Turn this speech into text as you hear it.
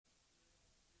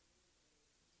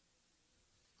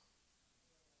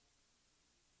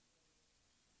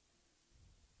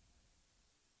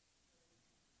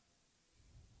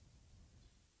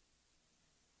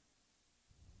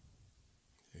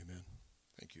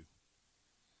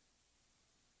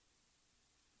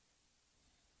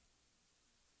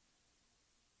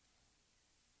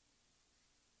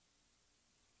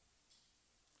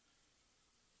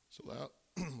So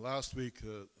last week,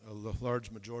 a large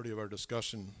majority of our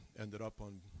discussion ended up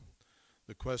on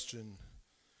the question,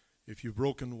 if you've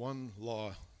broken one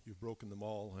law, you've broken them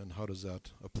all, and how does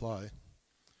that apply?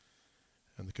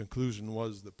 And the conclusion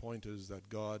was, the point is that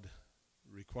God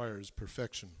requires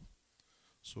perfection.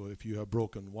 So if you have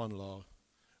broken one law,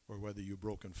 or whether you've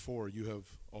broken four, you have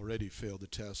already failed the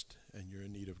test, and you're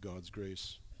in need of God's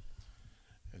grace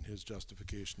and His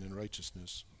justification and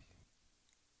righteousness.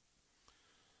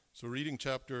 So reading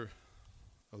chapter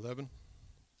 11,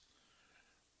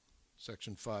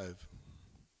 section 5.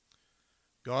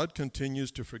 God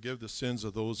continues to forgive the sins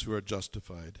of those who are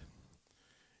justified.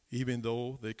 Even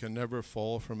though they can never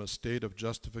fall from a state of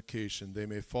justification, they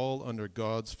may fall under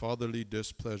God's fatherly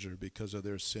displeasure because of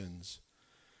their sins.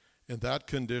 In that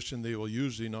condition, they will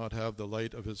usually not have the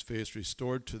light of His face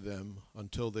restored to them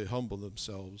until they humble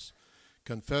themselves,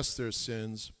 confess their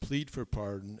sins, plead for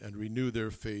pardon, and renew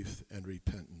their faith and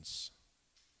repentance.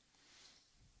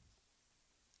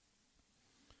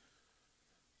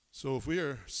 So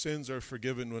if sins are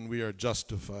forgiven when we are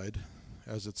justified,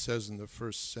 as it says in the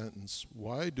first sentence,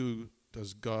 why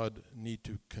does God need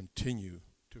to continue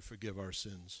to forgive our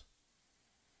sins?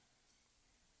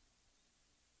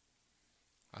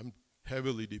 I'm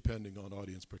heavily depending on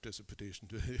audience participation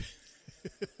today.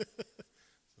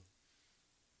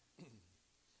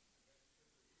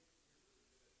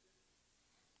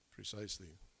 Precisely.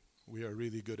 We are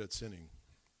really good at sinning.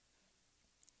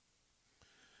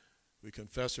 We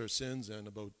confess our sins, and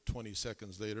about 20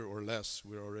 seconds later or less,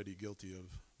 we're already guilty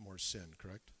of more sin,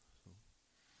 correct?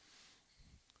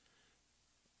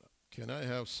 Can I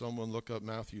have someone look up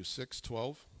Matthew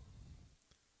 6:12?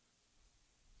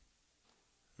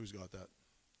 Who's got that?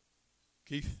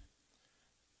 Keith?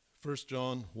 1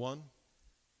 John 1?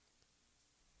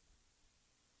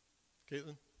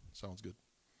 Caitlin? Sounds good.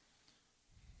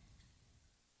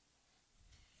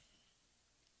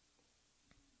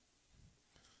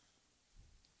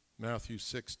 Matthew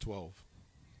 6:12.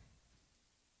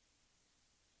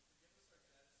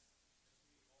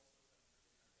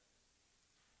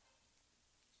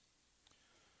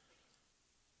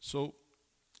 So,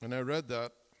 when I read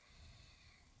that,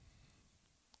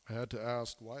 I had to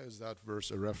ask, why is that verse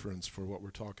a reference for what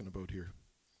we're talking about here?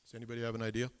 Does anybody have an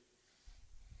idea?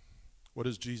 What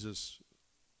is Jesus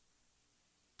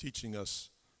teaching us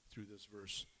through this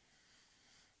verse?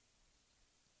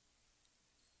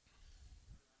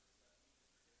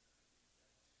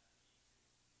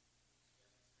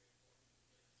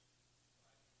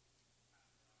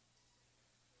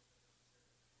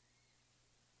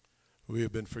 We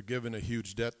have been forgiven a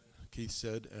huge debt, Keith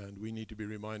said, and we need to be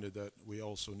reminded that we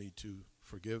also need to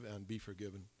forgive and be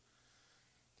forgiven.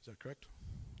 Is that correct?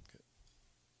 Okay.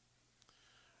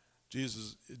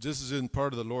 This is in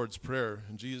part of the Lord's Prayer,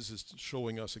 and Jesus is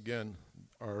showing us again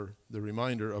the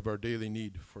reminder of our daily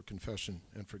need for confession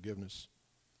and forgiveness.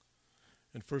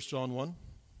 In 1 John 1,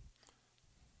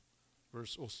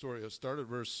 start at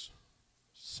verse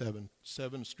 7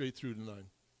 straight through to 9.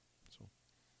 So.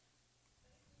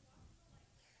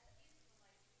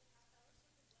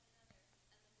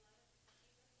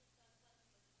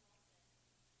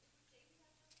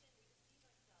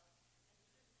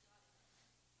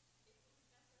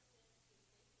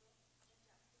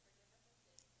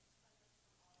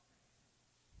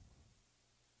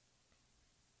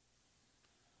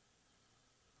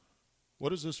 What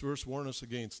does this verse warn us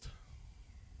against?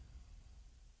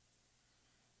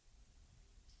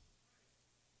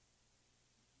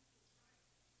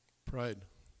 Pride.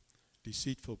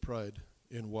 Deceitful pride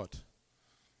in what?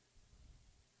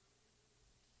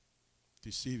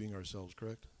 Deceiving ourselves,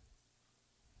 correct?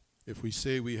 If we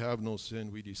say we have no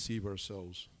sin, we deceive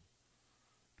ourselves.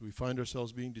 Do we find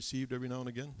ourselves being deceived every now and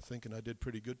again, thinking I did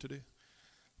pretty good today?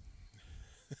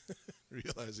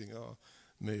 Realizing,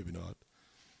 maybe not.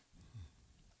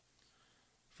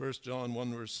 1 John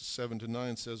 1 verse 7 to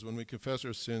 9 says, when we confess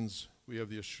our sins,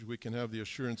 we can have the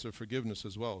assurance of forgiveness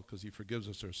as well, because He forgives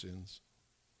us our sins.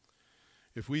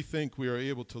 If we think we are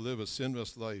able to live a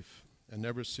sinless life and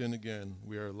never sin again,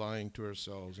 we are lying to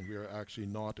ourselves, and we are actually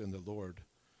not in the Lord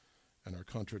and are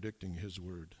contradicting His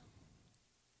word.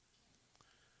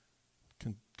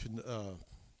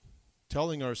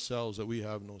 Telling ourselves that we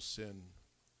have no sin,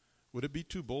 would it be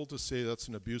too bold to say that's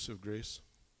an abuse of grace?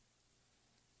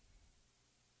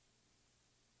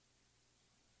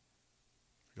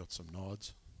 Got some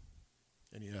nods.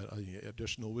 Any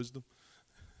additional wisdom?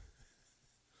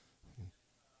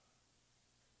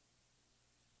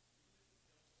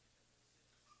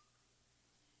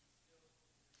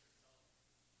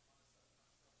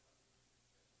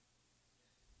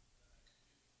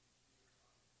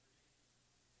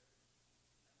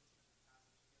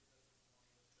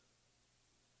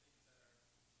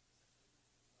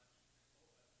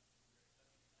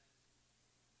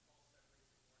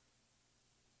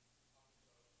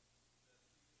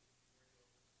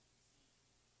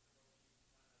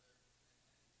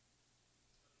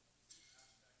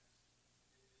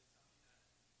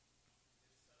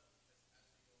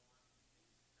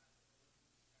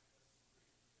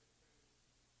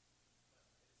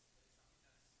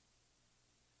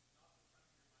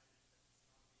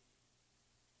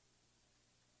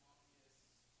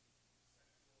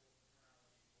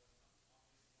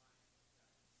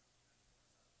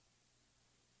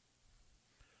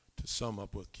 sum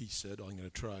up what Keith said. I'm going to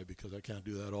try because I can't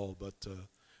do that all, but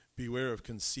beware of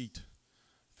conceit,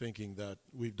 thinking that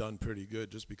we've done pretty good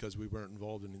just because we weren't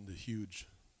involved in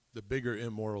the bigger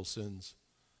immoral sins.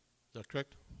 Is that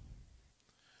correct?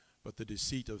 But the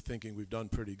deceit of thinking we've done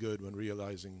pretty good when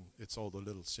realizing it's all the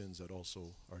little sins that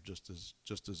also are just as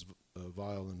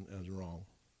vile and as wrong.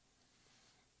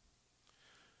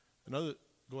 Go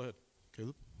ahead,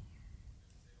 Caleb.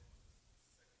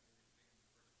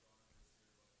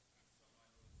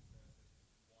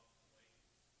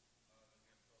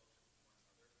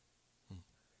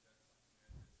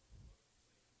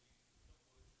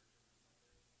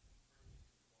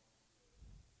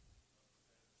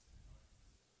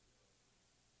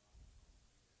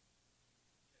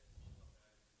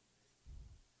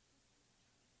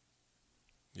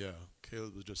 Yeah,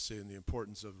 Caleb was just saying the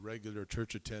importance of regular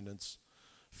church attendance.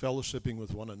 Fellowshipping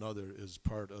with one another is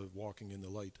part of walking in the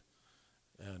light.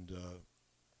 And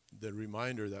the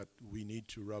reminder that we need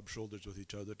to rub shoulders with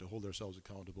each other to hold ourselves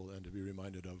accountable and to be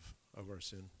reminded of our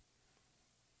sin.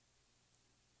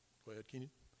 Go ahead, Keenan.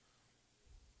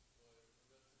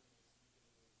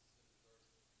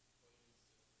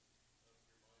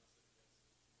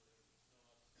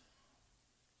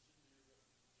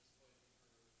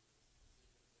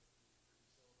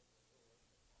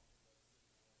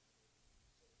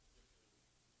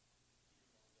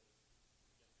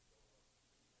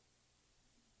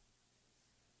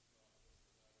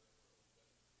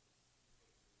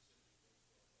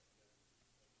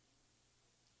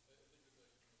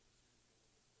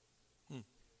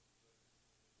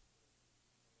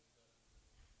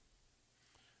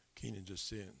 Keenan just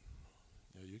saying,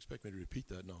 yeah, you expect me to repeat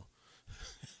that now?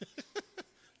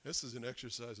 This is an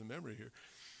exercise in memory here.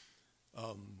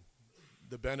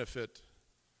 The benefit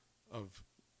of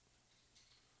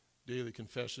daily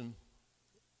confession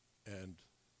and,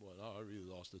 well, now I really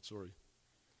lost it, sorry.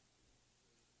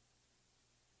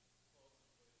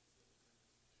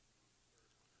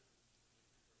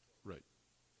 Right.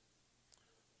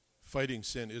 Fighting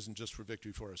sin isn't just for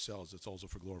victory for ourselves, it's also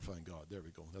for glorifying God. There we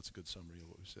go. That's a good summary of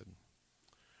what we said.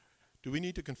 Do we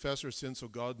need to confess our sins so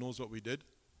God knows what we did?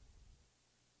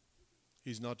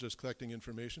 He's not just collecting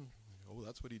information. Oh,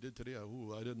 that's what he did today.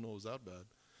 Oh, I didn't know it was that bad.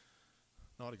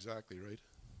 Not exactly, right?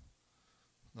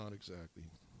 Not exactly.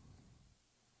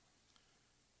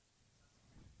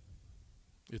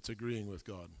 It's agreeing with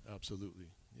God, absolutely.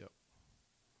 Yep.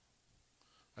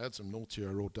 I had some notes here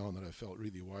I wrote down that I felt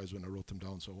really wise when I wrote them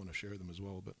down, so I want to share them as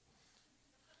well, but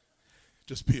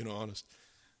just being honest.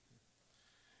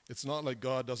 It's not like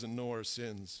God doesn't know our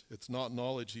sins. It's not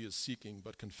knowledge he is seeking,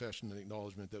 but confession and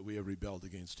acknowledgement that we have rebelled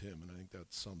against him, and I think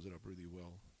that sums it up really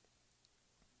well.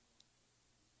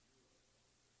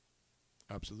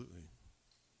 Absolutely.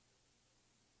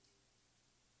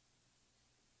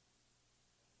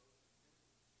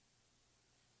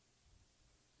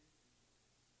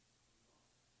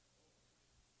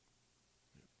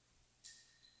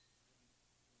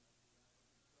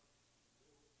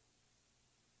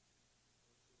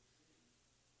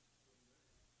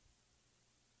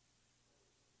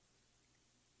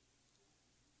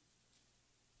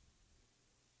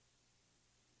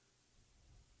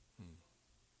 Hmm.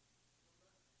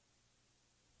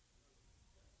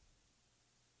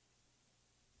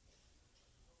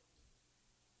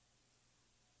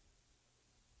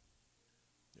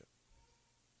 Yep.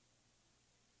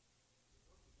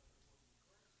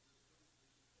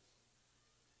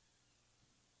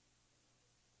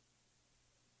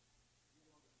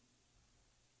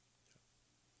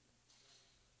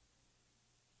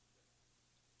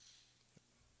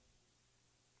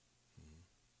 Hmm.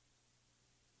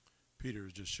 Peter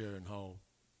is just sharing how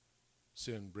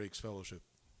sin breaks fellowship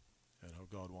and how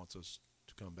God wants us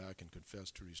to come back and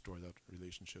confess to restore that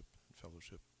relationship and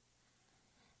fellowship,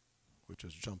 which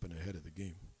is jumping ahead of the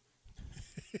game.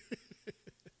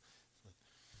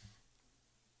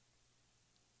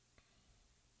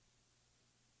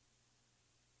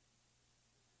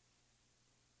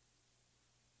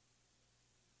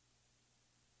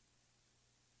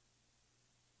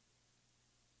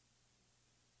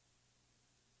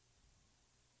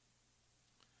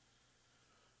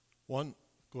 One,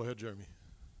 go ahead, Jeremy.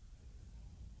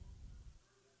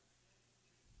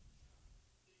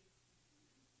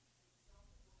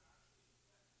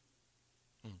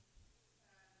 Hmm.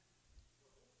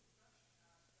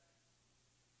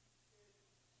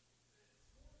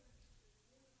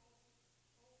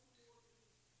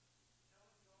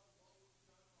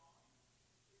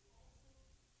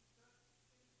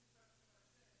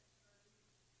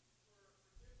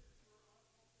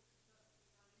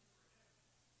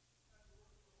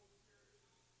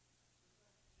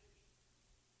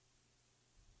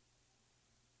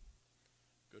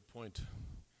 point,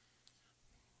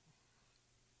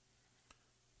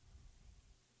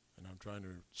 and I'm trying to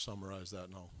summarize that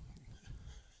now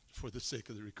for the sake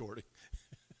of the recording.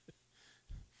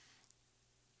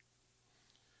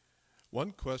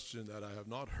 One question that I have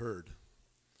not heard,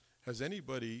 has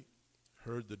anybody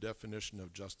heard the definition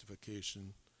of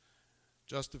justification?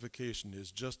 Justification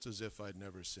is just as if I'd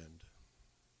never sinned.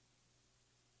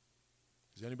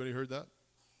 Has anybody heard that?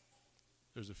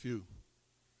 There's a few.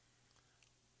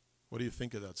 What do you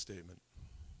think of that statement?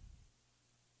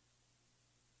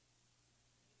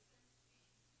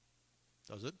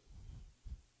 Does it?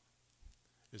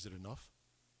 Is it enough?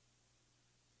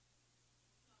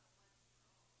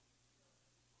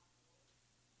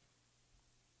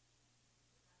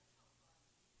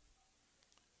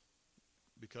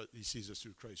 Because he sees us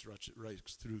through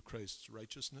Christ's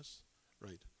righteousness,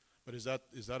 right? But is that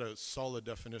a solid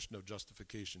definition of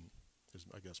justification? Is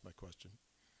I guess my question.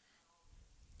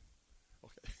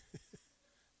 Okay.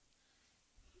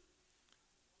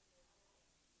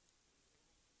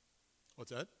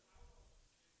 What's that?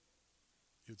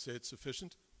 You'd say it's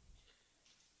sufficient?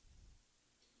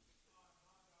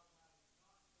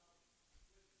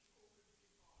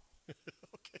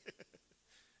 Okay.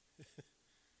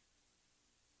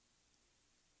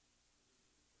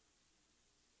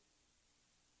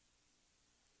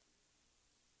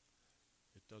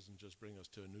 It doesn't just bring us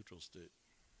to a neutral state.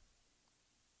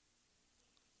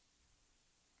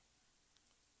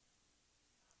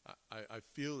 I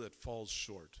feel it falls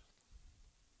short.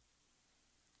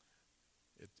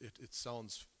 It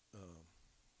sounds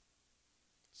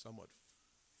somewhat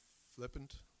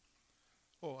flippant.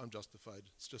 Oh, I'm justified.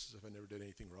 It's just as if I never did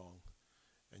anything wrong.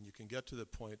 And you can get to the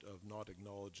point of not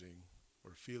acknowledging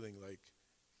or feeling like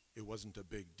it wasn't a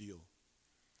big deal.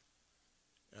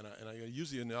 And I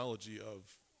use the analogy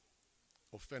of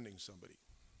offending somebody.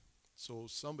 So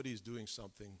somebody's doing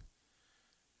something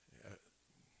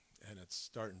and it's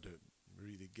starting to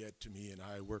really get to me, and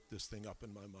I work this thing up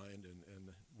in my mind, and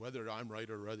whether I'm right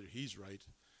or whether he's right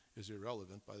is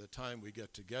irrelevant. By the time we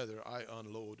get together, I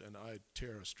unload and I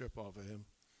tear a strip off of him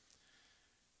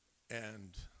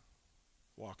and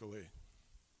walk away.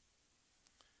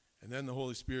 And then the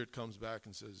Holy Spirit comes back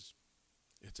and says,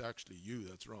 it's actually you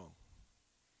that's wrong.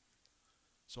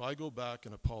 So I go back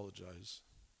and apologize,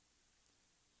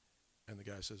 and the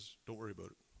guy says, don't worry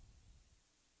about it.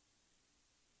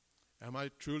 Am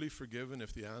I truly forgiven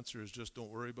if the answer is just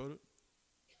don't worry about it?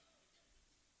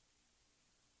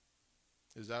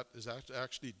 Is that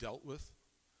actually dealt with?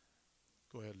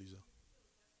 Go ahead, Lisa.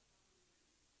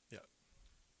 Yeah.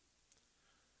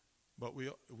 But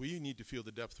we need to feel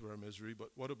the depth of our misery, but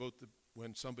what about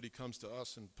when somebody comes to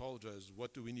us and apologizes,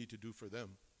 what do we need to do for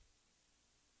them?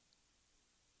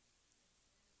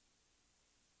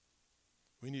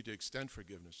 We need to extend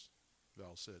forgiveness,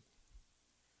 Val said.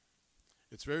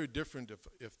 It's very different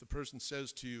if the person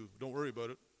says to you, don't worry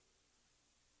about it,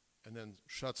 and then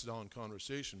shuts down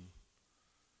conversation,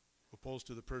 opposed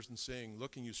to the person saying,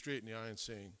 looking you straight in the eye and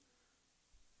saying,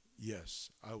 yes,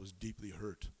 I was deeply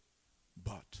hurt,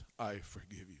 but I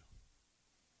forgive you.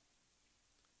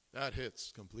 That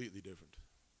hits completely different.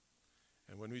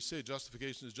 And when we say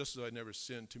justification is just as I never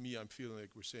sinned, to me I'm feeling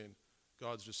like we're saying,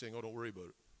 God's just saying, oh, don't worry about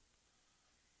it.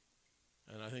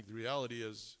 And I think the reality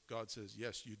is God says,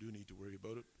 yes, you do need to worry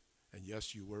about it, and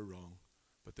yes, you were wrong.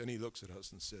 But then he looks at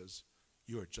us and says,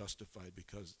 you are justified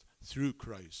because through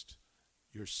Christ,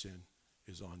 your sin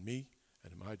is on me,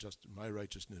 and my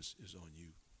righteousness is on you.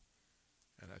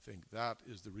 And I think that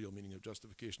is the real meaning of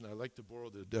justification. I like to borrow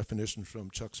the definition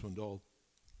from Chuck Swindoll,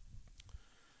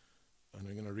 and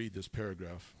I'm going to read this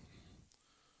paragraph.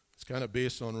 It's kind of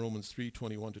based on Romans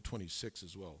 3:21 to 26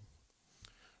 as well.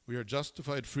 We are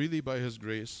justified freely by his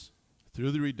grace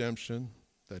through the redemption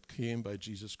that came by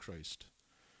Jesus Christ.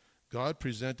 God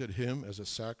presented him as a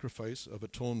sacrifice of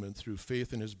atonement through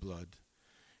faith in his blood.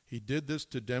 He did this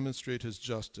to demonstrate his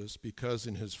justice because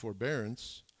in his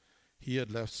forbearance he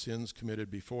had left sins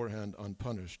committed beforehand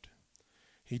unpunished.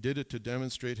 He did it to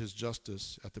demonstrate his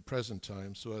justice at the present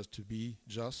time so as to be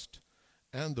just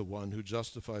and the one who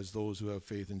justifies those who have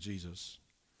faith in Jesus.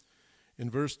 In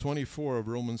verse 24 of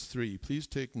Romans 3, please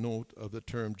take note of the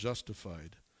term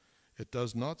justified. It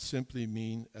does not simply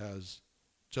mean as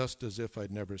just as if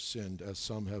I'd never sinned, as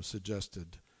some have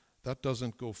suggested. That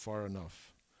doesn't go far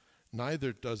enough.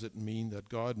 Neither does it mean that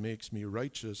God makes me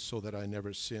righteous so that I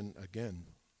never sin again.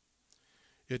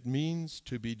 It means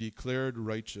to be declared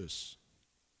righteous.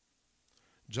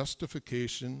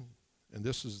 Justification, and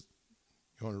this is,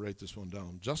 you want to write this one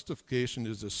down. Justification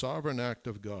is the sovereign act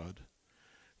of God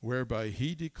whereby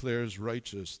he declares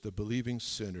righteous the believing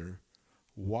sinner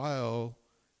while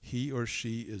he or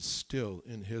she is still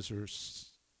in his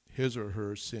or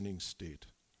her sinning state.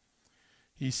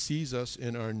 He sees us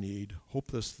in our need,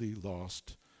 hopelessly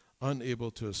lost,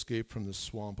 unable to escape from the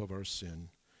swamp of our sin.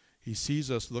 He sees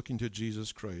us looking to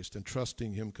Jesus Christ and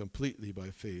trusting him completely by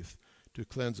faith to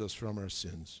cleanse us from our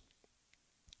sins.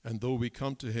 And though we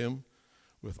come to him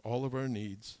with all of our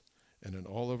needs and in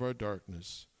all of our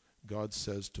darkness, God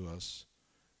says to us,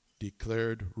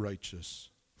 declared righteous,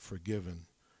 forgiven,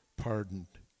 pardoned.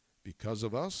 Because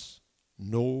of us?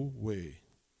 No way.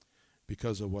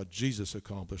 Because of what Jesus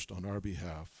accomplished on our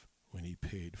behalf when he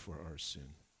paid for our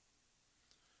sin.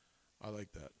 I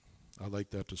like that. I like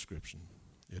that description.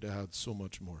 It adds so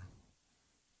much more.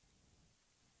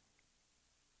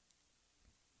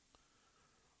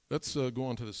 Let's go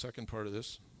on to the second part of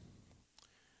this.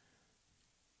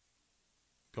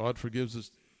 God forgives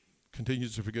us,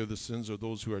 continues to forgive the sins of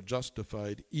those who are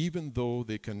justified, even though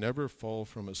they can never fall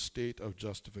from a state of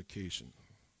justification.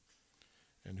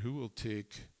 And who will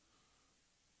take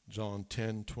John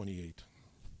 10:28?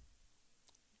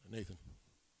 Nathan.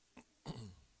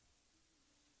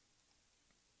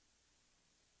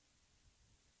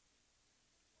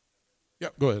 Yeah,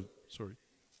 go ahead. Sorry.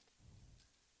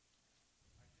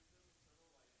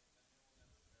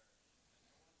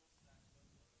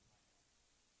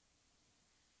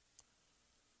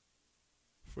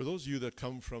 For those of you that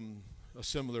come from a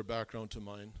similar background to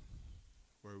mine,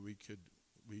 where we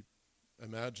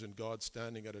imagine God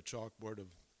standing at a chalkboard of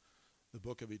the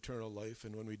book of eternal life,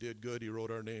 and when we did good, he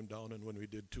wrote our name down, and when we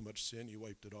did too much sin, he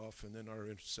wiped it off, and then our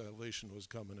salvation was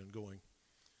coming and going.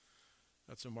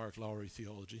 That's a Mark Lowry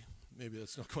theology. Maybe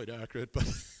that's not quite accurate, but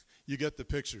you get the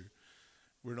picture.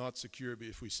 We're not secure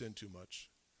if we sin too much.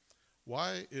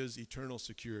 Why is eternal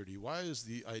security? Why is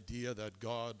the idea that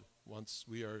God, once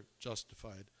we are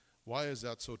justified, why is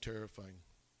that so terrifying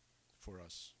for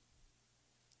us?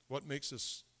 What makes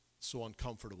this so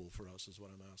uncomfortable for us is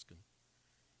what I'm asking.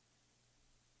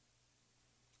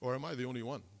 Or am I the only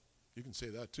one? You can say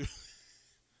that too.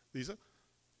 Lisa?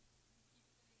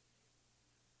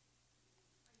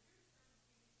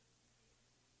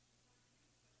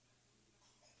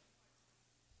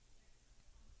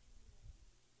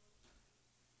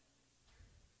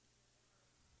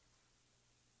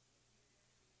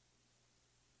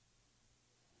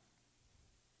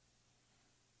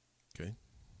 Okay.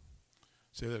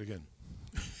 Say that again.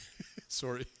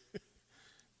 Sorry.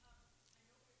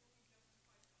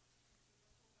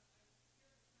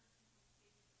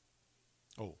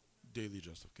 Oh, daily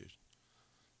justification.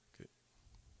 Okay.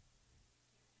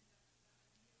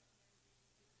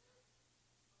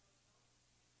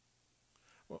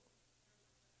 Well,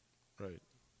 right.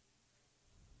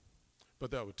 But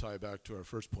that would tie back to our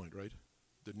first point, right?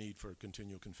 The need for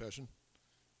continual confession.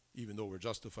 Even though we're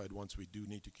justified once, we do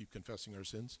need to keep confessing our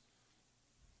sins.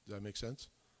 Does that make sense?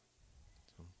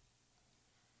 So.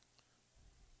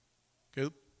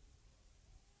 Caleb?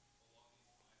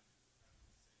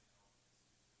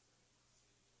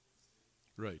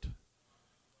 Right.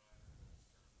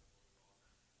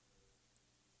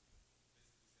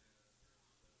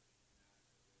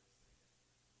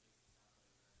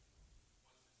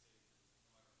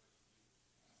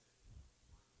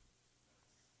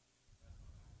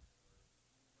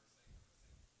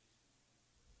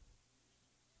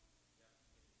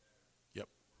 Yep.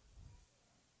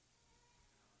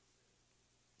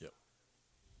 Yep.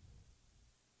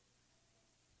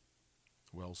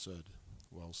 Well said.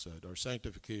 Well said. Our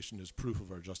sanctification is proof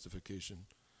of our justification.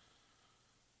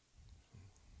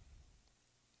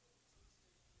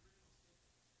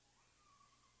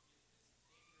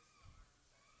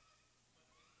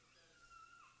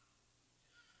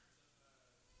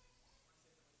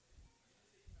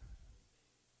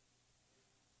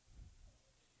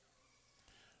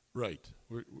 Right.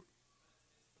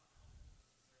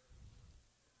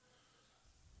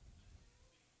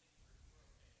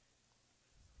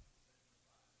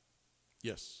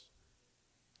 Yes.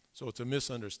 So it's a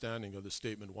misunderstanding of the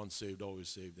statement, once saved, always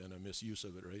saved, and a misuse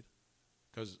of it, right?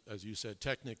 Because, as you said,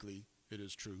 technically it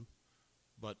is true,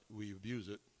 but we abuse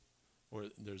it, or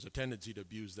there's a tendency to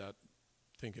abuse that,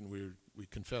 thinking we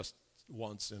confessed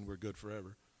once and we're good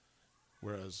forever.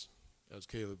 Whereas, as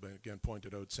Caleb again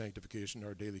pointed out, sanctification,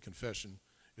 our daily confession,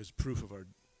 is proof of our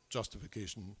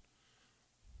justification.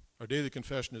 Our daily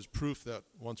confession is proof that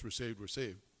once we're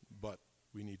saved, but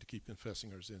we need to keep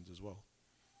confessing our sins as well.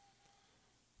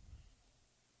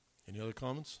 Any other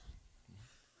comments?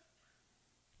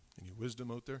 Any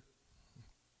wisdom out there?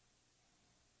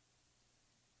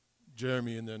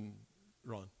 Jeremy and then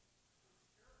Ron.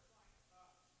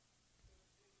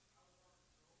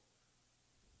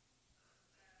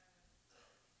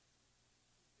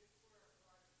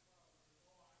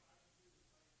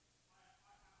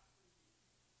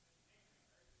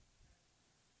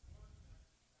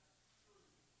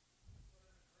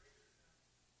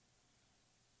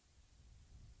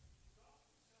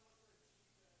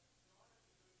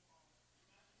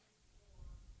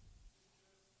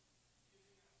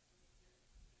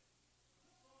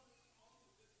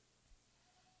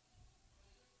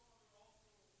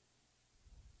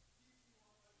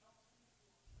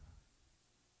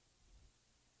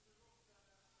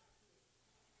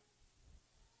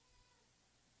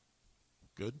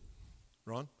 Good.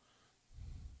 Ron?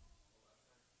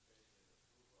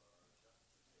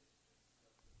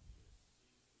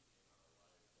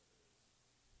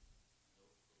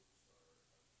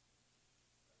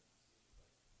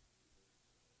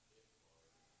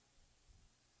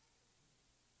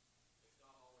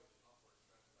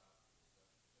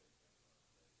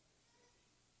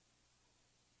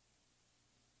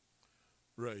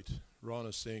 Right. Ron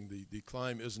is saying the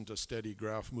climb isn't a steady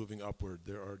graph moving upward.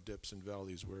 There are dips and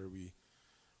valleys where we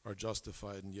are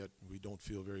justified and yet we don't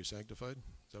feel very sanctified.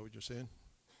 Is that what you're saying?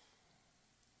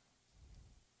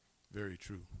 Very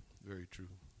true. Very true.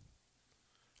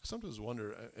 I sometimes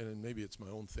wonder, and maybe it's my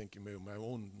own thinking, maybe my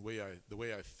own way, the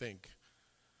way I think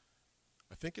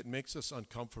it makes us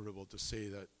uncomfortable to say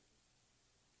that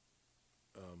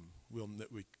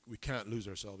we can't lose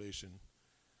our salvation,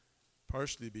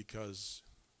 partially because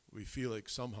we feel like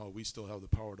somehow we still have the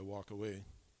power to walk away.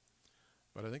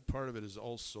 But I think part of it is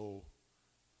also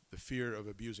the fear of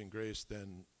abusing grace.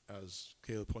 Then, as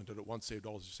Caleb pointed out, once saved,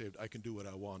 always saved. I can do what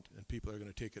I want, and people are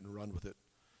going to take it and run with it.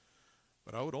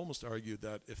 But I would almost argue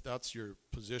that if that's your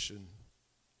position,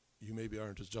 you maybe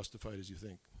aren't as justified as you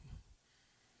think.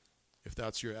 If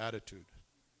that's your attitude,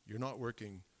 you're not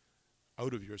working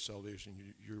out of your salvation,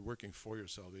 you're working for your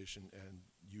salvation, and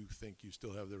you think you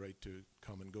still have the right to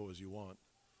come and go as you want.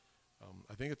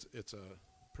 I think it's a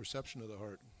perception of the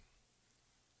heart.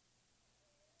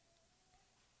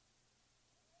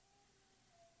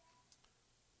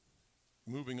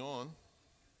 Moving on,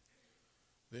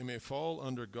 they may fall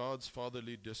under God's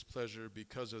fatherly displeasure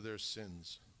because of their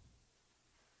sins.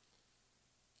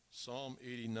 Psalm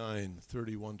 89,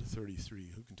 31 to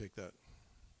 33. Who can take that?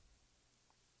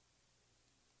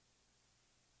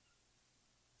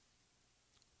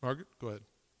 Margaret, go ahead.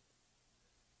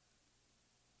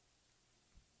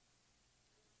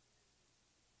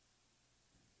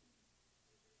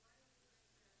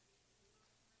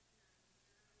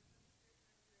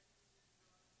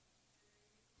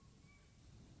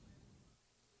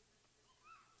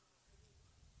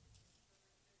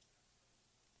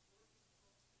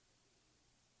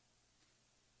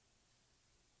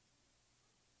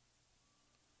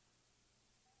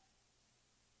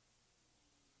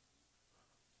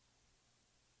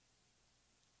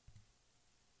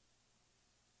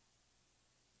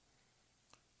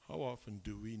 How often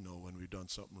do we know when we've done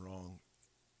something wrong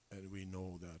and we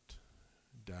know that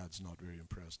Dad's not very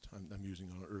impressed? I'm using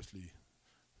on an earthly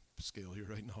scale here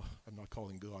right now. I'm not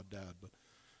calling God Dad, but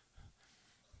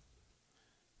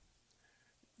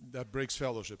that breaks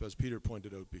fellowship, as Peter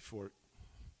pointed out before.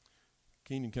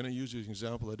 Keenan, can I use you as an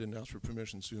example? I didn't ask for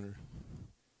permission sooner.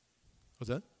 What's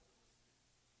that?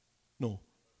 No.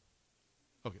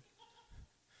 Okay.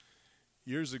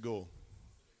 Years ago,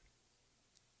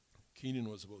 Keenan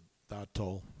was about that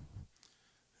tall.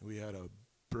 We had a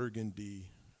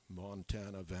burgundy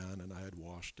Montana van, and I had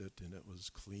washed it, and it was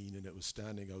clean, and it was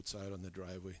standing outside on the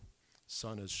driveway.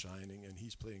 Sun is shining, and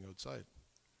he's playing outside.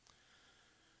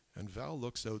 And Val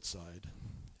looks outside,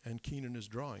 and Keenan is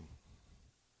drawing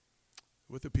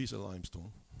with a piece of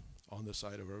limestone on the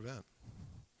side of our van.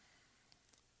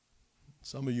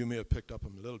 Some of you may have picked up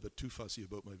I'm a little bit too fussy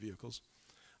about my vehicles.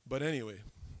 But anyway,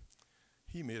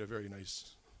 he made a very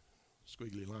nice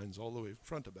squiggly lines all the way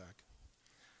front to back.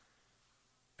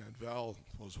 And Val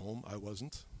was home. I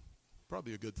wasn't.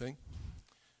 Probably a good thing.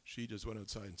 She just went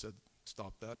outside and said,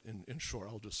 stop that. In short,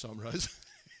 I'll just summarize.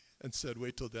 And said,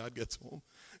 wait till Dad gets home.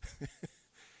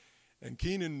 And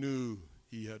Keenan knew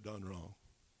he had done wrong.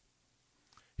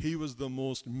 He was the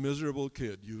most miserable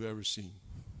kid you've ever seen.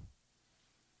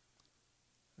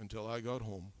 Until I got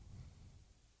home.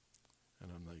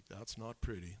 And I'm like, that's not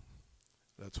pretty.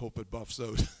 Let's hope it buffs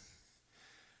out.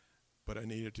 But I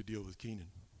needed to deal with Keenan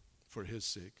for his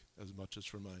sake as much as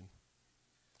for mine.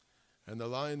 And the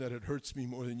line that it hurts me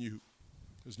more than you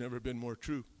has never been more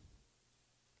true.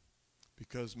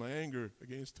 Because my anger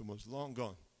against him was long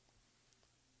gone.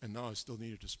 And now I still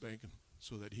needed to spank him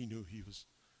so that he knew he was.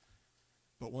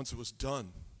 But once it was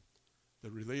done, the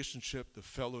relationship, the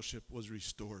fellowship was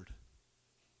restored.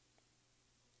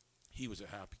 He was a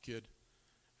happy kid,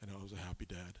 and I was a happy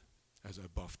dad as I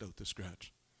buffed out the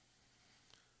scratch.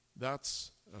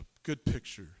 That's a good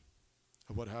picture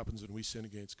of what happens when we sin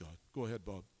against God. Go ahead,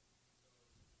 Bob.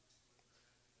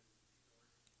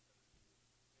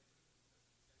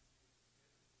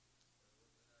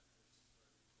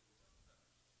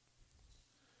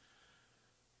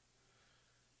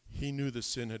 He knew the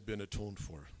sin had been atoned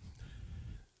for.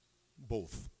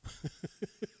 Both.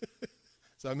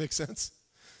 Does that make sense?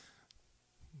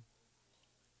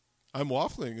 I'm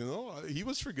waffling, he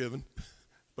was forgiven,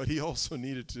 but he also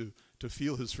needed to to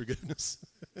feel his forgiveness.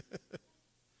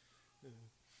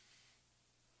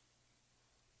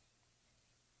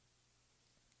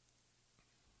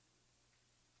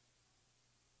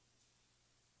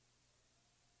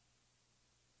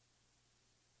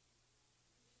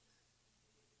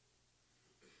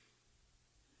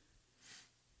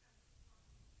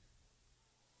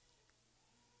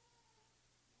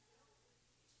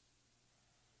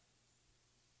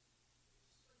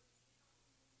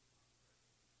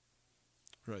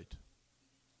 Right.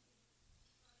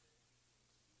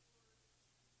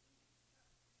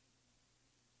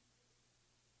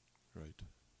 Right.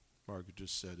 Margaret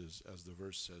just said, as the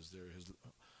verse says there,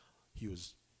 he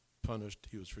was punished,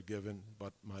 he was forgiven,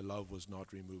 but my love was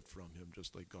not removed from him,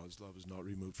 just like God's love is not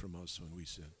removed from us when we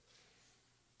sin.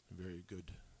 Very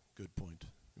good point,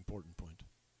 important point.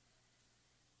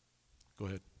 Go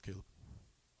ahead, Caleb.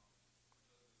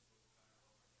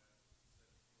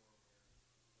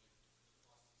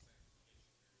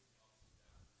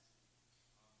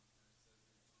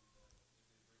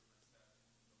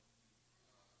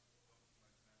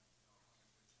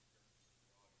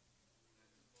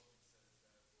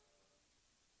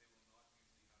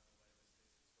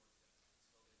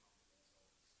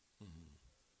 Mm-hmm.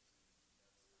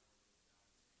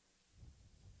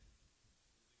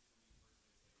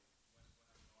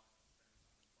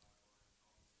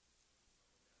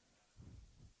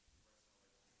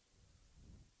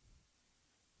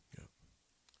 Yeah.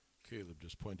 Caleb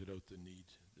just pointed out the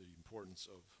importance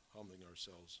of humbling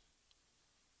ourselves.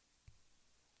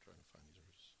 I'm trying to find these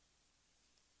verses.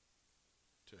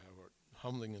 To have our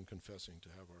humbling and confessing, to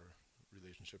have our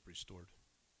relationship restored.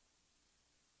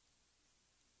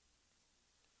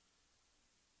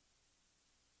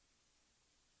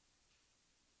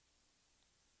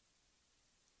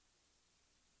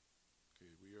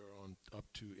 Okay, we are on up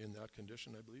to in that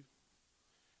condition, I believe.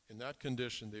 In that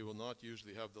condition, they will not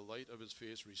usually have the light of his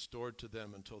face restored to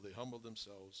them until they humble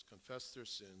themselves, confess their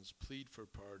sins, plead for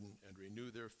pardon, and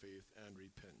renew their faith and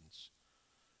repentance.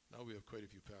 Now we have quite a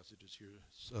few passages here.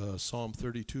 Psalm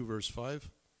 32, verse 5.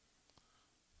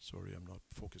 Sorry, I'm not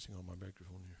focusing on my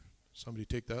microphone here. Somebody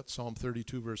take that. Psalm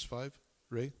 32, verse 5.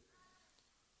 Ray.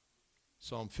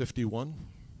 Psalm 51.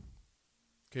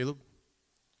 Caleb.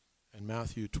 And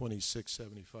Matthew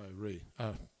 26:75. Ray.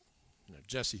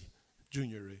 Jesse.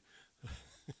 Junior Ray.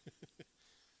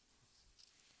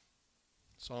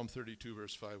 Psalm 32,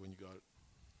 verse 5, when you got it.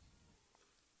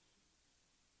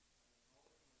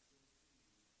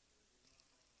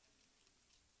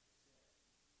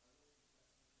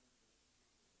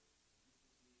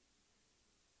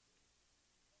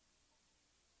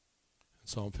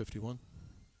 Psalm 51.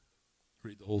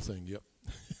 Read the whole thing, yep.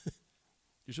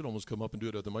 You should almost come up and do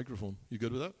it at the microphone. You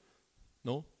good with that?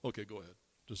 No? Okay, go ahead.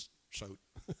 Just shout.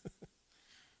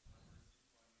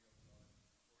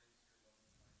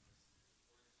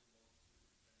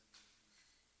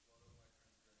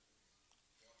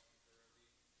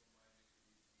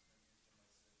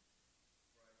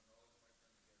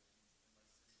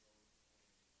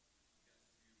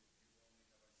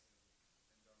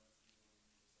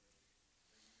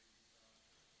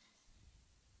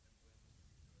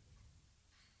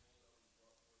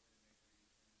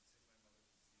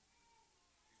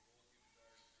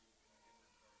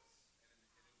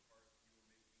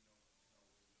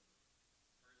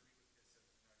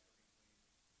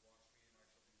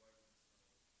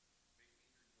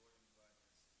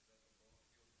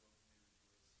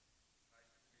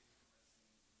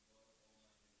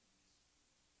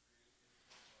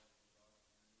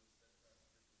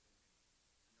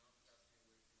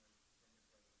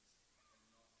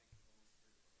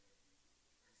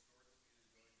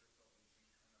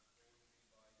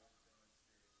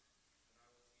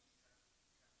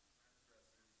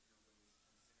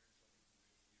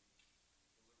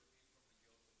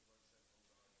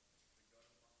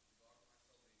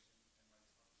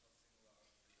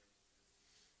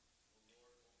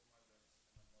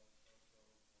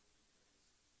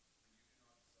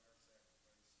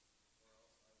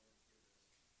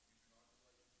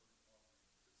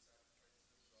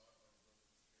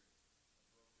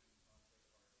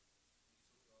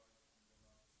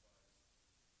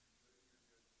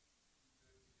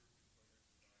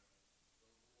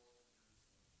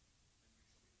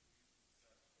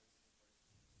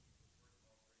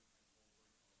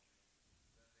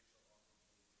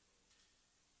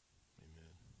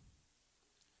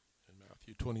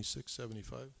 Matthew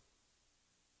 26:75.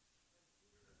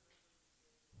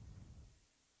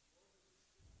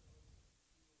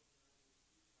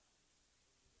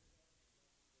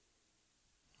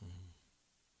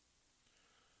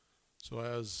 So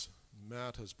as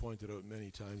Matt has pointed out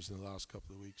many times in the last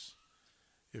couple of weeks,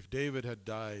 if David had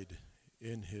died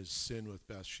in his sin with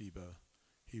Bathsheba,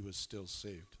 he was still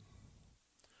saved.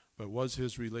 But was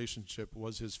his relationship,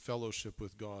 was his fellowship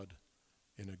with God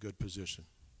in a good position?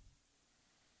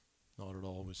 Not at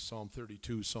all. Psalm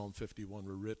 32, Psalm 51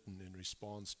 were written in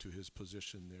response to his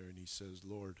position there, and he says,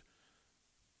 Lord,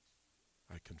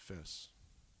 I confess.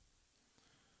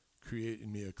 Create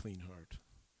in me a clean heart.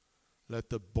 Let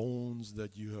the bones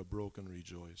that you have broken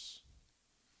rejoice.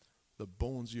 The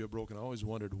bones you have broken. I always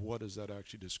wondered, what is that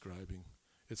actually describing?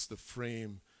 It's the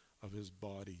frame of his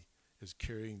body is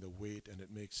carrying the weight, and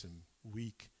it makes him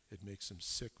weak. It makes him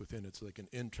sick within. It's like an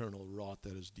internal rot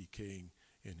that is decaying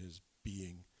in his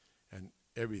being, and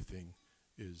everything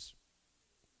is,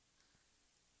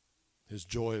 his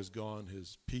joy is gone,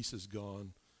 his peace is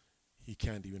gone. He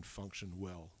can't even function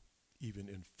well. Even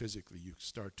in physically, you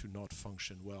start to not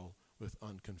function well with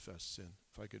unconfessed sin,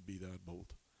 if I could be that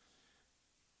bold.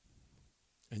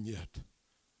 And yet,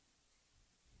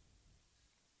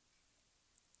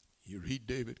 you read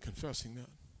David confessing that.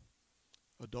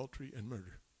 Adultery and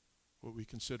murder, what we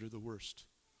consider the worst.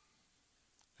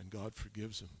 And God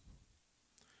forgives him.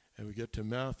 And we get to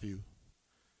Matthew,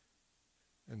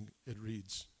 and it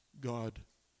reads,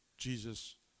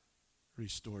 Jesus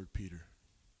restored Peter.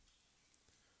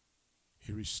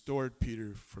 He restored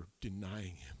Peter for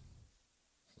denying him.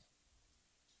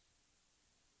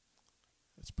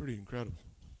 That's pretty incredible.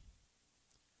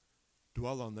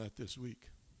 Dwell on that this week.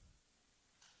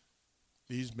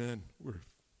 These men were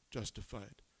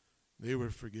justified. They were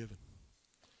forgiven.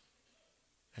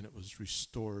 And it was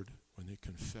restored when they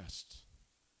confessed.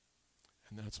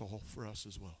 And that's all for us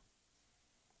as well.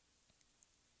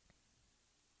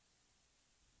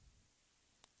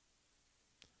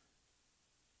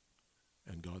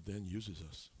 And God then uses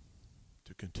us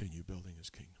to continue building his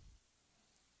kingdom.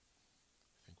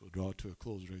 I think we'll draw to a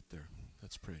close right there.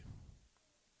 Let's pray.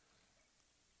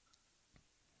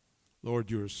 Lord,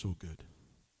 you are so good.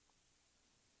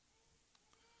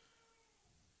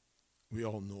 We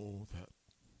all know that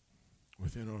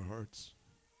within our hearts,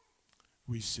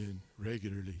 we sin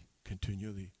regularly,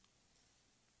 continually.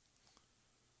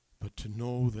 But to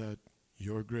know that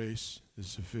your grace is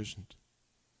sufficient.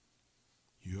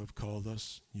 You have called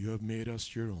us, you have made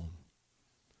us your own.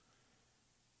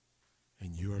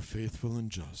 And you are faithful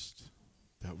and just,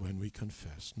 that when we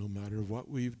confess, no matter what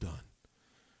we've done,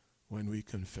 when we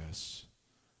confess,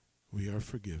 we are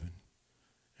forgiven,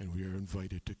 and we are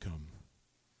invited to come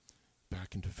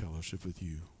back into fellowship with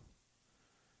you.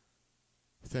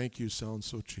 Thank you sounds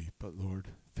so cheap, but Lord,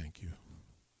 thank you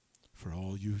for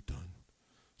all you've done.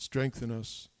 Strengthen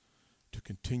us to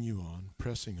continue on,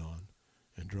 pressing on,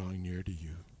 and drawing near to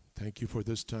you. Thank you for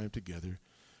this time together.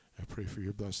 I pray for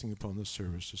your blessing upon the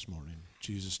service this morning. In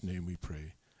Jesus' name we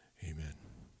pray. Amen.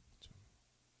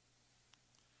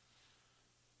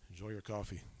 Enjoy your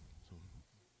coffee.